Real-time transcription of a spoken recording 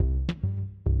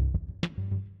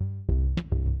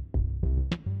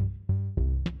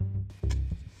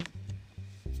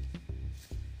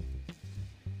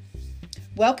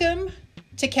Welcome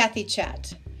to Kathy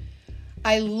Chat.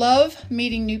 I love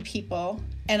meeting new people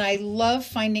and I love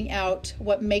finding out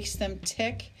what makes them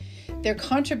tick, their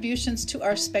contributions to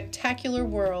our spectacular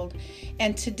world.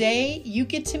 And today you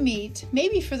get to meet,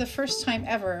 maybe for the first time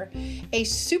ever, a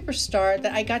superstar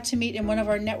that I got to meet in one of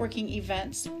our networking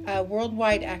events,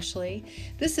 worldwide actually.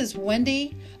 This is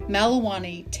Wendy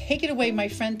Malawani. Take it away, my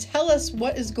friend. Tell us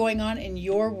what is going on in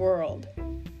your world.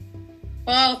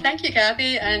 Well, thank you,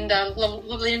 Kathy, and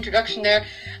lovely introduction there.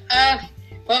 I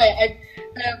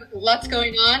have lots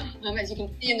going on. As you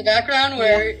can see in the background,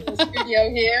 we're in the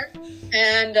studio here,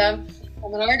 and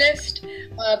I'm an artist,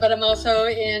 but I'm also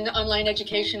in online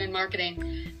education and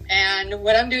marketing. And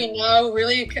what I'm doing now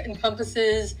really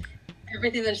encompasses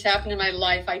everything that's happened in my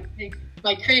life. I think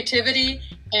my creativity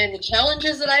and the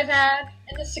challenges that I've had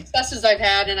and the successes I've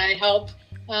had, and I help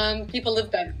people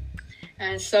live better.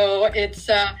 And so it's,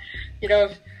 I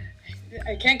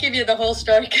can't give you the whole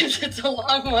story because it's a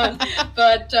long one,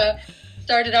 but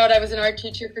started out, I was an art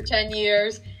teacher for 10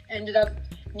 years, ended up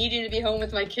needing to be home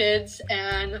with my kids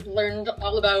and learned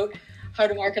all about how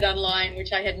to market online,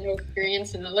 which I had no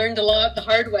experience in. I learned a lot the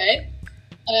hard way.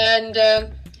 And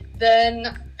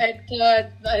then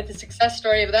the success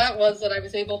story of that was that I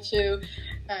was able to,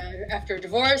 after a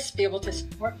divorce, be able to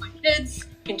support my kids,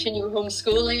 continue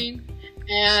homeschooling.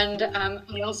 And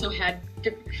I also had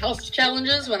different health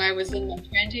challenges when I was in my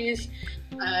 20s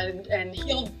and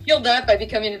healed that by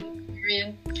becoming a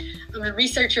veterinarian. I'm a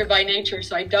researcher by nature,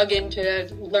 so I dug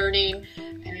into learning,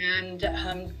 and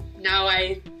now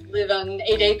I live on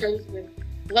 8 acres with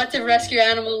lots of rescue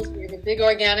animals. We have a big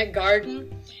organic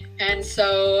garden, and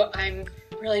so I'm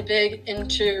really big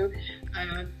into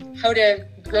how to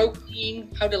grow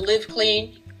clean, how to live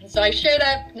clean. And so I share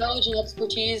that knowledge and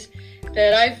expertise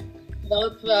that I've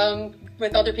developed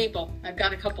with other people. I've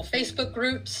got a couple Facebook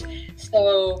groups.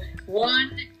 So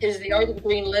one is the Art of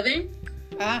Green Living.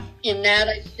 In that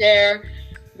I share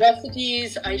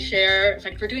recipes. I share, in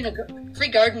fact, we're doing a free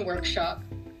garden workshop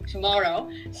tomorrow.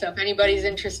 So if anybody's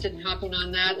interested in hopping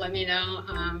on that, let me know.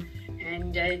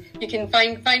 And you can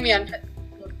find me on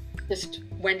just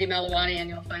Wendy Malawani,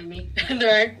 and you'll find me.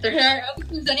 there aren't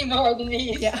others any more than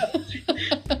these. Yeah.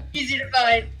 So easy to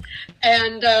find.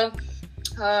 And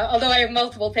although I have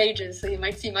multiple pages, so you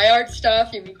might see my art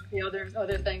stuff, you might see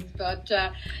other things. But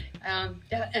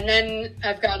and then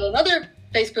I've got another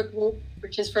Facebook group,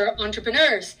 which is for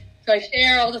entrepreneurs. So I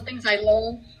share all the things I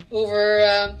learned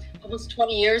over almost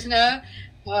 20 years now,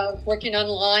 working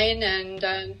online. And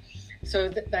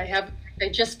so I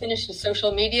just finished a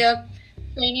social media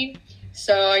training.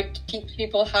 So I teach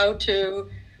people how to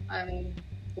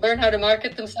learn how to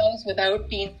market themselves without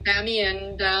being spammy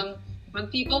and on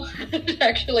people.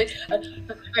 Actually,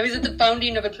 I was at the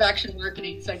founding of Attraction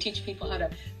Marketing, so I teach people how to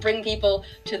bring people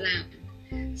to them.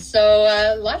 So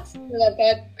lots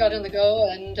that got on the go,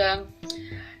 and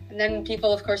then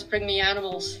people, of course, bring me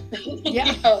animals.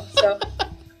 Yeah. So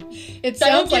it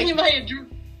sounds like I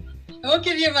won't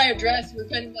give you my address. We're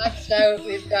kind of maxed out.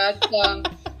 We've got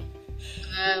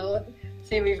let's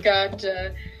see, we've got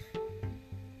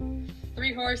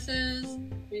 3 horses.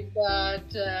 We've got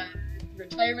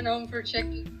retirement home for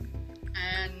chickens,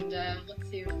 and let's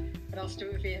see, what else do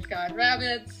we have? We've got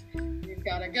rabbits, we've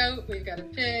got a goat, we've got a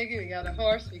pig, we got a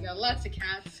horse, we got lots of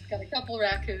cats, got a couple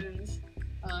raccoons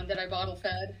that I bottle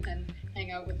fed and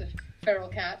hang out with the feral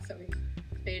cats that we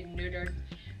spayed and neutered.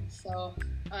 So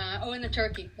and the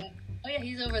turkey. Oh yeah,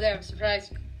 he's over there. I'm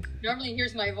surprised. Normally he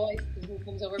hears my voice because he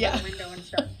comes over by the window and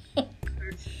stuff.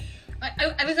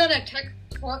 I was on a tech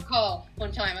support call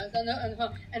one time. I was on the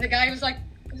phone, and the guy was like,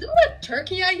 "Is that a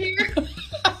turkey I hear?"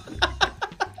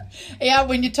 Yeah,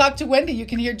 when you talk to Wendy, you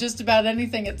can hear just about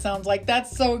anything, it sounds like. That's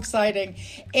so exciting.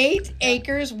 8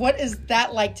 acres, what is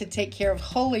that like to take care of?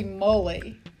 Holy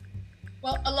moly.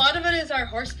 Well, a lot of it is our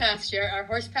horse pasture. Our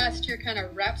horse pasture kind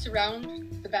of wraps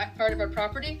around the back part of our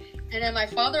property. And then my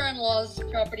father-in-law's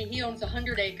property, he owns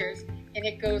 100 acres, and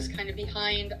it goes kind of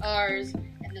behind ours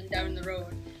and then down the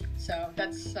road. So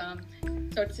that's so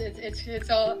it's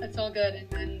all good.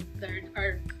 And then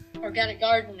our organic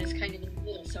garden is kind of in the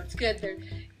middle, so it's good.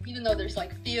 Even though there's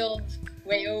like fields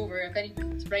way over, if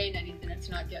anyone's spraying anything, it's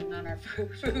not getting on our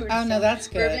food. Oh, no, that's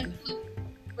good.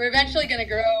 We're eventually going to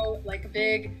grow like a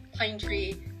big pine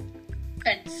tree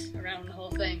fence around the whole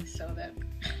thing so that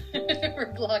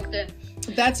we're blocked in.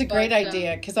 That's a great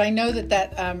idea, because I know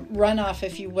that runoff,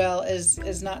 if you will,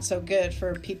 is not so good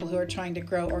for people who are trying to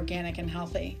grow organic and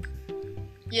healthy.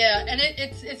 Yeah, and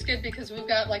it's good because we've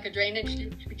got like a drainage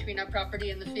ditch between our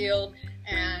property and the field,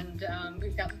 And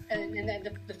we've got, and then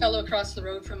the fellow across the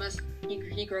road from us,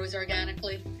 he grows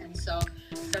organically, and so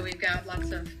we've got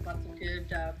lots of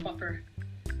good buffer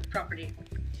property.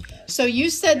 So you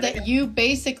said that you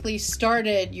basically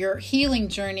started your healing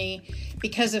journey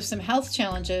because of some health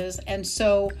challenges, and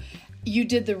so you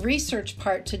did the research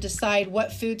part to decide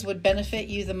what foods would benefit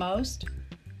you the most?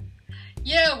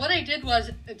 Yeah, what I did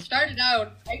was, it started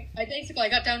out, I basically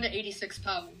got down to 86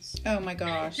 pounds. Oh my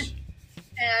gosh.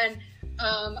 And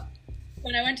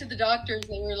when I went to the doctors,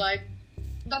 they were like,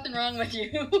 nothing wrong with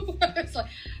you. I was like,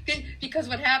 because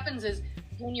what happens is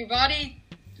when your body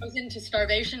goes into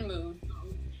starvation mood,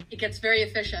 it gets very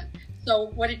efficient.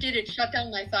 So what it did, it shut down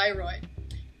my thyroid.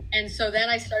 And so then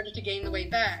I started to gain the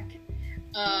weight back.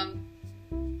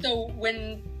 So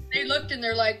when they looked and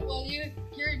they're like, well,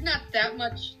 you're not that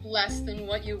much less than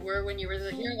what you were when you were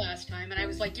here last time. And I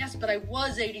was like, yes, but I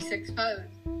was 86 pounds.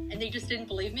 And they just didn't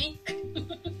believe me.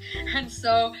 And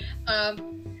so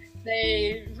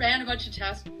they ran a bunch of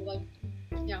tests. And were like,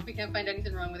 we can't find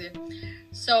anything wrong with you.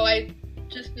 So I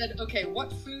just said, okay,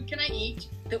 what food can I eat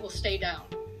that will stay down?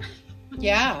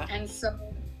 Yeah. And so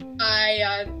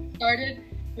I started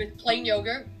with plain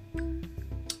yogurt.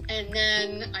 And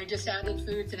then I just added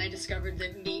foods, and I discovered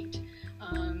that meat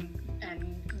and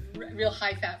real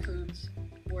high-fat foods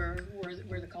were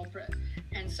the culprit.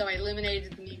 And so I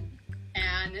eliminated the meat.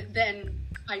 And then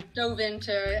I dove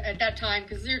into, at that time,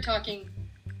 because they're talking,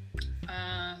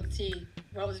 my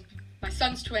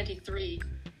son's 23,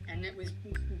 and it was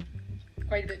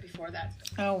quite a bit before that.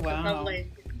 Oh, wow. So probably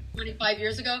 25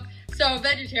 years ago. So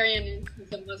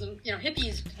vegetarianism wasn't,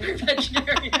 hippies were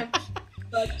vegetarian.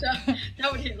 But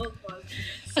nobody else was.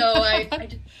 So I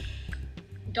just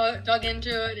dug into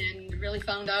it and really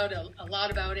found out a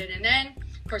lot about it. And then,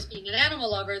 of course, being an animal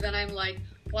lover, then I'm like,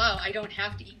 wow, I don't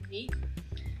have to eat meat.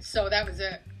 So that was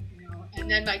it.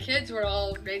 And then my kids were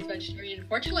all raised vegetarian.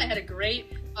 Fortunately, I had a great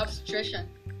obstetrician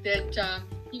that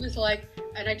he was like,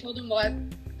 and I told him what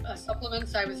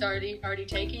supplements I was already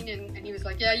taking, and he was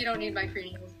like, yeah, you don't need my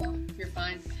prenatal stuff. You're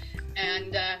fine.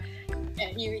 And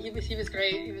he was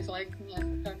great. He was like, yeah,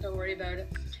 don't worry about it.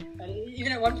 But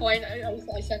even at one point, I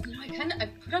said, I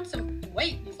put on some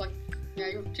weight. He's like, yeah,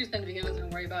 you're too thin to begin with.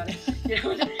 Don't worry about it.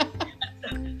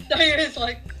 So he was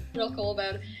like real cool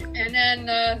about it. And then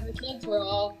the kids were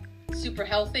all super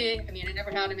healthy. I mean, I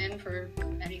never had them in for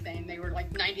anything. They were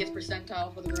like 90th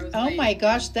percentile for the growth rate. Oh my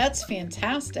gosh, that's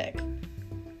fantastic.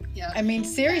 Yeah. I mean,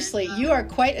 seriously, you are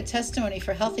quite a testimony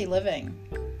for healthy living.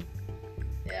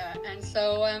 Yeah, and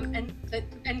so and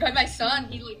by my son,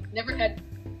 he never had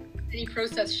any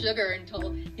processed sugar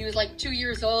until he was 2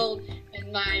 years old.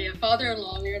 And my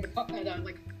father-in-law, we were at a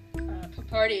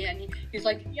party, and he was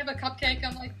like, "You have a cupcake?"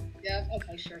 I'm like, "Yeah,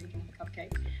 okay, sure, you can have a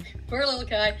cupcake." Poor little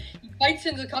guy, he bites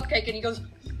into the cupcake and he goes,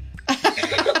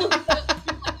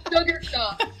 "Sugar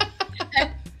stop."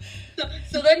 And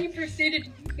so then he proceeded to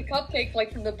eat the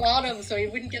cupcake from the bottom, so he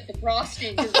wouldn't get the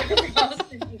frosting.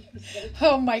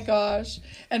 Oh my gosh.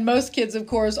 And most kids, of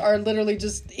course, are literally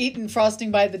just eating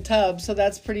frosting by the tub, so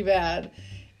that's pretty bad.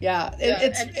 Yeah,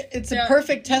 it's a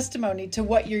perfect testimony to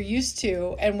what you're used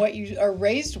to and what you are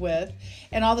raised with.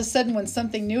 And all of a sudden, when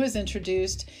something new is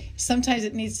introduced, sometimes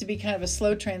it needs to be kind of a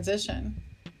slow transition.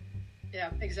 Yeah,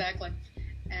 exactly.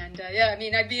 And I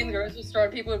mean, I'd be in the grocery store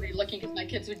and people would be looking because my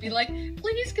kids would be like,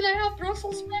 "Please, can I have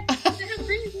Brussels sprouts? Can I have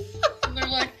green?" And they're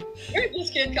like, "Where did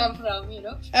this kid come from?"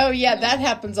 Oh yeah, that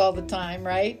happens all the time,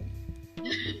 right?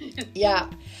 Yeah.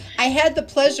 I had the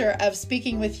pleasure of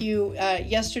speaking with you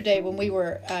yesterday when we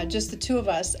were just the two of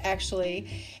us, actually.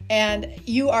 And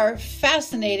you are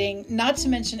fascinating, not to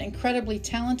mention incredibly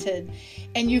talented.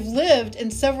 And you've lived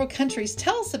in several countries.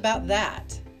 Tell us about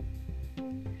that.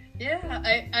 Yeah,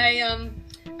 I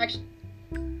actually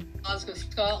Glasgow,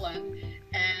 Scotland,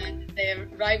 and they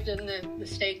arrived in the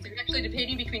States. They were actually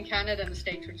debating between Canada and the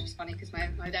States, which is funny because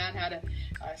my dad had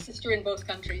a sister in both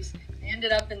countries. They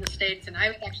ended up in the States, and I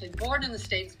was actually born in the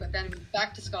States, but then moved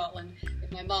back to Scotland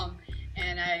with my mom,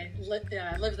 and I lived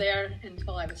there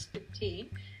until I was 15.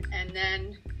 And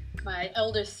then my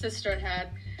eldest sister had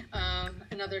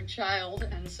another child,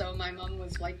 and so my mom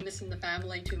was missing the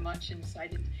family too much and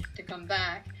decided to come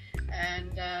back.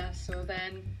 And so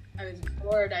then I was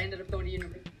bored. I ended up going to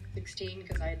university at 16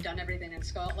 because I had done everything in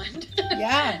Scotland.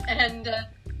 Yeah. and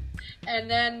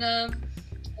then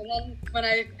when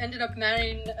I ended up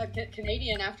marrying a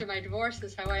Canadian after my divorce,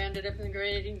 is how I ended up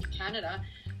immigrating to Canada.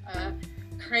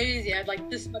 Crazy. I had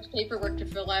this much paperwork to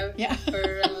fill out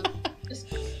for just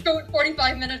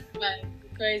 45 minutes away.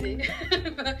 Crazy.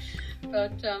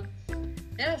 but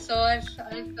so I've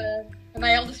And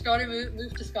my eldest daughter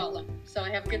moved to Scotland, so I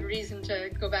have a good reason to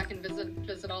go back and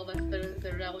visit all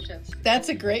the relatives. That's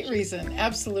a great reason,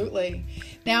 absolutely.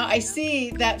 Now I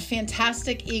see that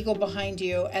fantastic eagle behind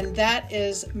you, and that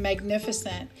is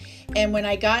magnificent. And when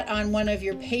I got on one of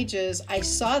your pages, I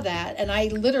saw that, and I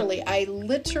literally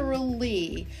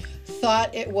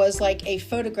thought it was like a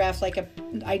photograph,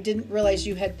 I didn't realize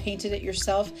you had painted it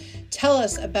yourself. Tell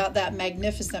us about that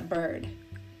magnificent bird.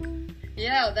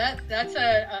 Yeah, that's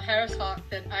a Harris hawk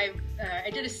that I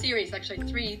did a series, actually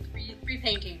three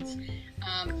paintings.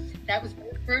 That was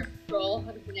Bird Patrol,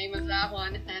 was the name of that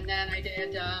one, and then I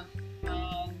did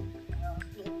what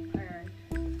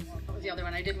was the other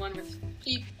one? I did one with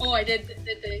sheep. Oh, I did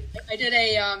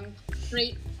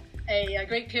a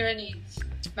Great Pyrenees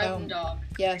mountain dog.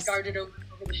 Yes, guarded over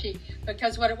the sheep,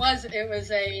 because what it was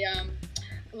a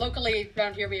locally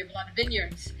around here we have a lot of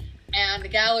vineyards, and the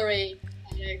gallery.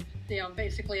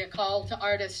 Basically a call to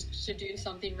artists to do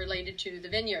something related to the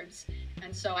vineyards.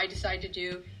 And so I decided to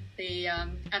do the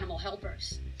animal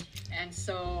helpers. And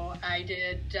so I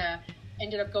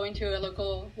ended up going to a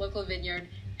local vineyard,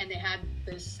 and they had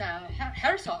this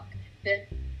Harris hawk that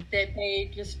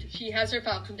she has her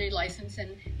falconry license,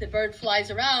 and the bird flies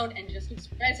around, and just its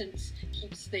presence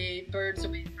keeps the birds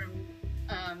away from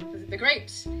the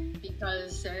grapes,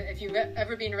 because if you've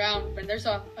ever been around when there's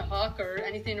a hawk or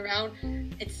anything around,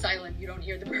 it's silent. You don't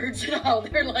hear the birds at all.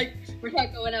 They're like, we're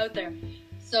not going out there.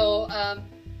 So I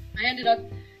ended up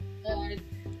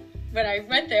when I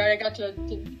went there, I got to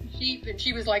meet the sheep, and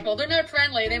she was like, well, they're not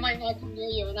friendly, they might not come near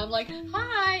you. And I'm like,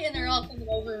 hi, and they're all coming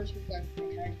over, and she's like,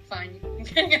 okay, fine, you can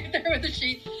hang out there with the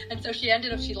sheep. And so she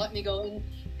let me go in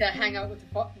to hang out with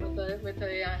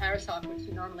the Harris hawk, which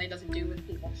she normally doesn't do with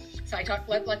people. So I took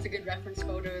lots of good reference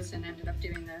photos and ended up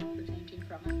doing the painting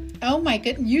from it. Oh my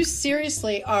goodness, you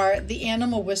seriously are the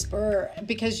animal whisperer,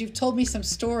 because you've told me some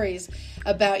stories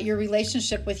about your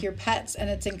relationship with your pets, and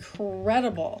it's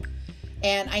incredible.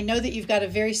 And I know that you've got a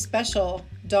very special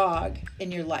dog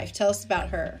in your life. Tell us about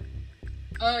her.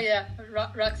 Oh yeah,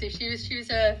 Roxy. She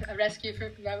was a rescue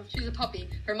she was a puppy.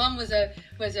 Her mom was a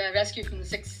rescue from the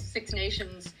Six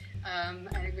Nations. And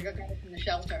we got her from the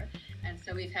shelter, and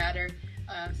so we've had her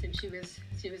since she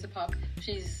was a pup.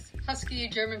 She's husky,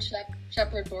 German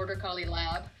Shepherd, Border Collie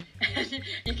Lab.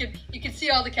 you can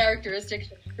see all the characteristics.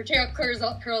 Her tail curls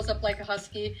up like a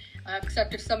husky,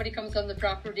 except if somebody comes on the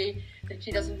property that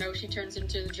she doesn't know, she turns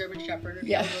into the German Shepherd. Her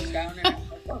tail goes down, and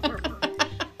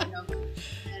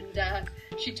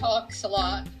she talks a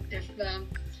lot. If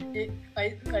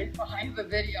I have a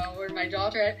video where my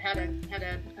daughter had a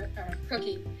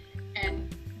cookie,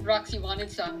 and Roxy wanted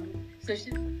some. So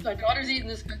my daughter's eating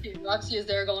this cookie, and Roxy is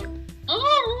there going,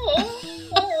 oh.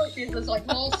 She's this like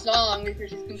whole song because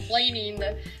she's complaining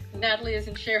that Natalie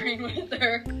isn't sharing with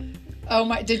her. Oh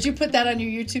my! Did you put that on your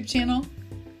YouTube channel?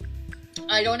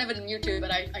 I don't have it on YouTube,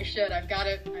 but I should. I've got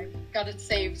it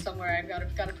saved somewhere. I've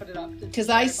got to put it up. Because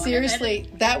I seriously,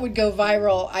 that would go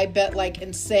viral, I bet, like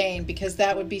insane, because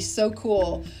that would be so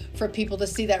cool for people to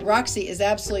see that. Roxy is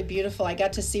absolutely beautiful. I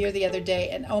got to see her the other day,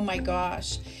 and oh my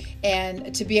gosh.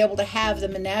 And to be able to have the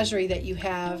menagerie that you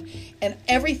have, and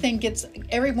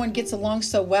everyone gets along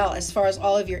so well as far as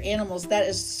all of your animals. That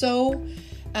is so,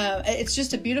 it's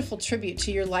just a beautiful tribute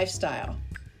to your lifestyle.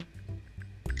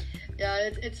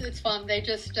 Yeah, it's fun. They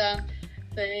just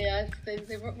they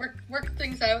work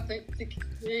things out. The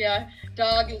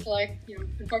dog is like,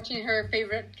 unfortunately her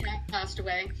favorite cat passed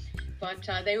away, but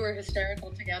they were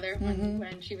hysterical together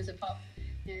when she was a pup.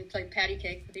 It's like patty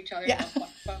cake with each other. Yeah.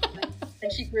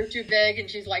 And she grew too big, and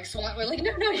she's like, we're like,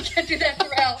 no, you can't do that to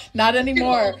Ralph. Not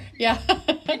anymore. Yeah.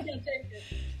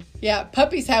 Yeah,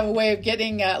 puppies have a way of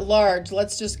getting large.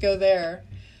 Let's just go there.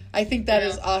 I think that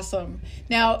is awesome.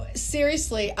 Now,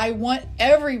 seriously, I want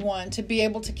everyone to be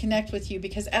able to connect with you,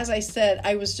 because as I said,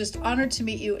 I was just honored to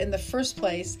meet you in the first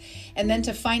place, and then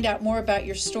to find out more about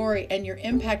your story and your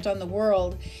impact on the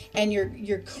world, and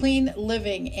your clean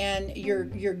living and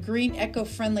your green,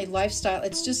 eco-friendly lifestyle.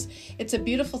 It's a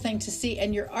beautiful thing to see,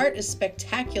 and your art is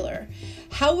spectacular.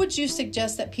 How would you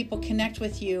suggest that people connect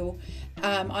with you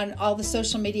on all the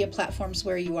social media platforms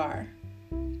where you are?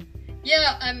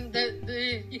 Yeah,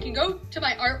 you can go to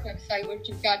my art website, which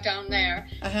you've got down there,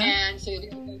 and so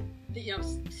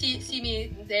see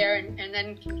me there, and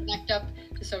then can connect up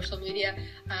to social media.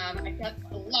 I've got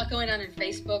a lot going on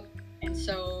Facebook, and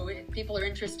so if people are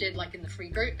interested, like in the free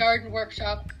garden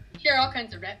workshop, share all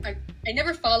kinds of I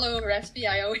never follow a recipe.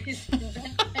 I always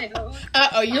invent my own.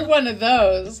 You're one of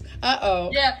those.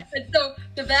 Yeah, and so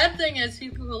the bad thing is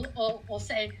people will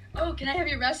say, oh, can I have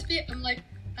your recipe? I'm like,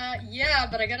 yeah,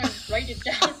 but I gotta write it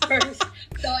down first.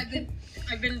 So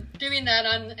I've been doing that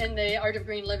in the Art of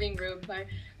Green Living group. My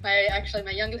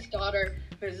youngest daughter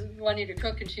was wanting to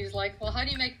cook, and she's like, "Well, how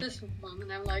do you make this, Mom?"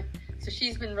 And I'm like, so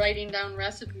she's been writing down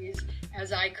recipes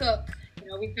as I cook.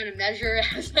 We kind of measure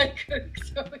as I cook,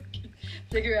 so we can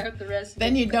figure out the recipe.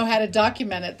 Then you know how to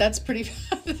document it. That's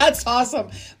that's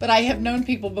awesome. But I have known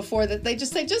people before that they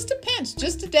just say, just a pinch,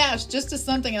 just a dash, just a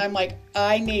something. And I'm like,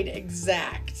 I need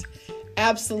exact.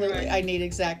 Absolutely, right. I need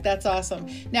exact. That's awesome.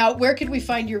 Now, where could we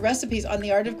find your recipes? On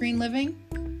the Art of Green Living?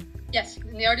 Yes,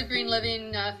 in the Art of Green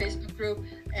Living Facebook group.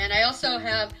 And I also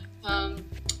have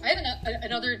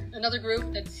another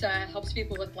group that helps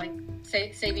people with like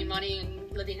saving money and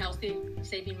living healthy,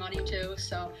 saving money too.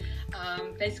 So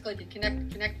basically, if you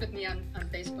connect with me on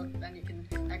Facebook, then you can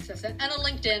access it. And on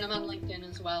LinkedIn, I'm on LinkedIn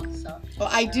as well. So well,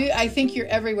 I think you're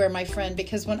everywhere, my friend,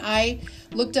 because when I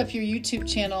looked up your YouTube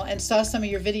channel and saw some of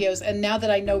your videos, and now that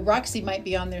I know Roxy might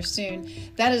be on there soon,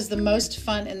 that is the most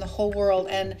fun in the whole world.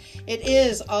 And it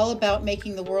is all about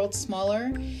making the world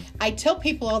smaller. I tell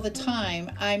people all the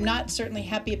time, I'm not certainly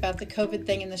happy about the COVID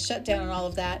thing and the shutdown and all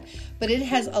of that, but it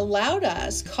has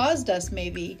caused us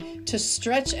maybe to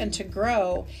stretch and to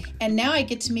grow. And now I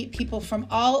get to meet people from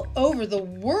all over the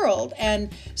world.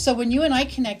 And so when you and I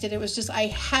connected, it was just, I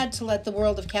had to let the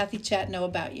world of Kathy Chat know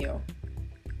about you.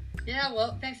 Yeah,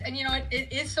 well, thanks. And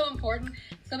it is so important.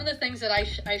 Some of the things that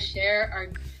I share are,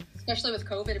 especially with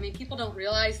COVID, I mean, people don't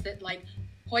realize that like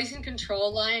poison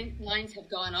control lines have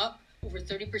gone up over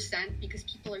 30% because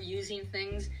people are using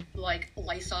things like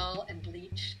Lysol and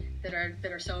bleach that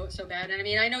are so bad. And I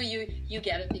mean, I know you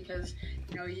get it because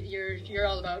you're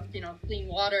all about clean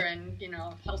water and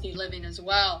healthy living as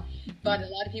well. But a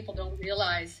lot of people don't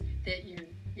realize that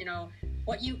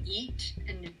what you eat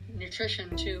and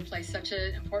nutrition too plays such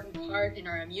an important part in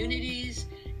our immunities.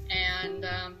 And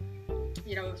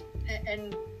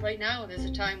and right now there's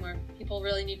a time where people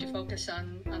really need to focus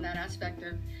on that aspect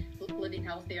of living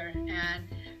healthier. And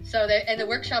so the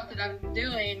workshop that I'm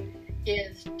doing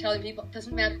is telling people it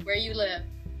doesn't matter where you live.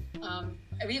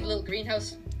 We have little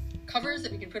greenhouse covers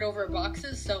that we can put over our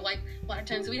boxes. So like a lot of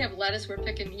times we have lettuce we're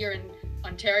picking here in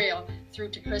Ontario through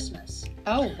to Christmas.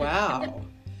 Oh, wow.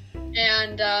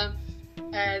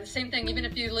 And same thing, even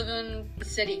if you live in the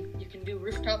city, you can do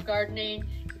rooftop gardening,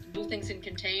 you can do things in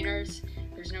containers.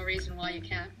 There's no reason why you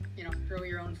can't, grow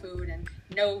your own food and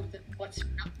know that what's,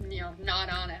 not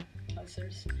on it.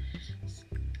 There's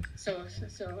so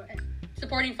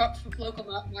supporting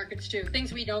local markets too.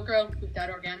 Things we don't grow, we've got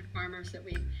organic farmers that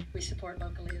we support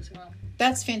locally as well.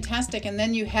 That's fantastic. And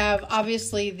then you have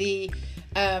obviously the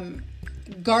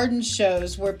garden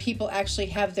shows where people actually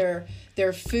have their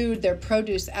food, their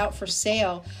produce out for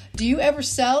sale. Do you ever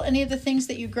sell any of the things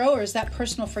that you grow, or is that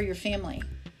personal for your family?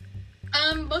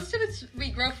 Most of it's we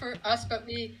grow for us, but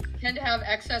we tend to have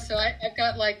excess. So I've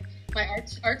got like my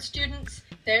art students.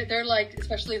 They're like,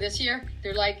 especially this year,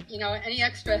 they're like, any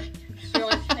extra.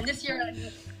 And this year,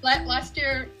 last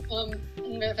year,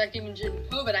 in fact, even during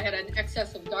COVID, I had an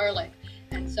excess of garlic,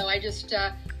 and so I just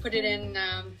put it in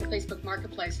the Facebook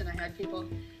Marketplace, and I had people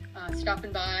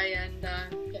stopping by and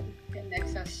getting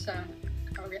excess.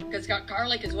 Because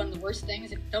garlic is one of the worst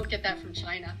things. Don't get that from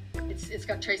China. It's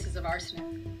got traces of arsenic.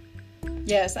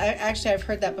 Yes, I've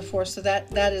heard that before. So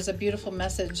that is a beautiful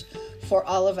message for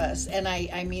all of us, and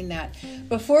I mean that.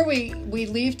 Before we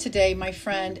leave today, my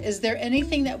friend, is there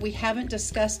anything that we haven't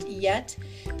discussed yet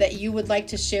that you would like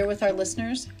to share with our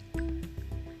listeners?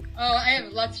 Oh, I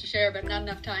have lots to share, but not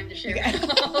enough time to share.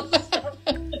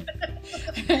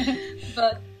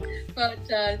 But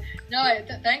no,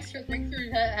 thanks for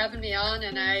having me on,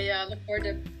 and I look forward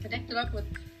to connecting up with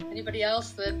anybody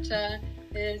else that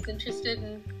is interested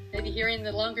in maybe hearing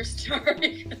the longer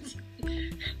story.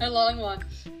 A long one.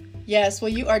 Yes, well,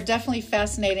 you are definitely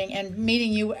fascinating, and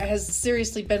meeting you has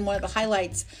seriously been one of the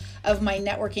highlights of my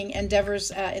networking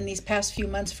endeavors in these past few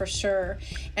months for sure.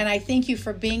 And I thank you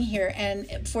for being here.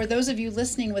 And for those of you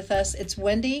listening with us, it's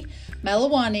Wendy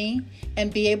Malawani,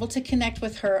 and be able to connect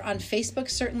with her on Facebook,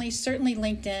 certainly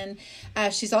LinkedIn.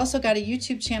 She's also got a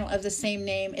YouTube channel of the same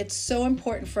name. It's so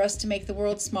important for us to make the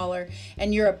world smaller,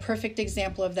 and you're a perfect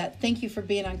example of that. Thank you for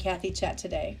being on Kathy Chat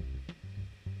today.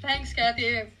 Thanks,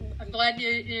 Kathy. I'm glad you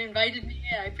invited me.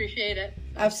 I appreciate it.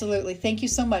 Absolutely. Thank you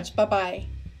so much. Bye-bye.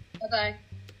 Bye-bye.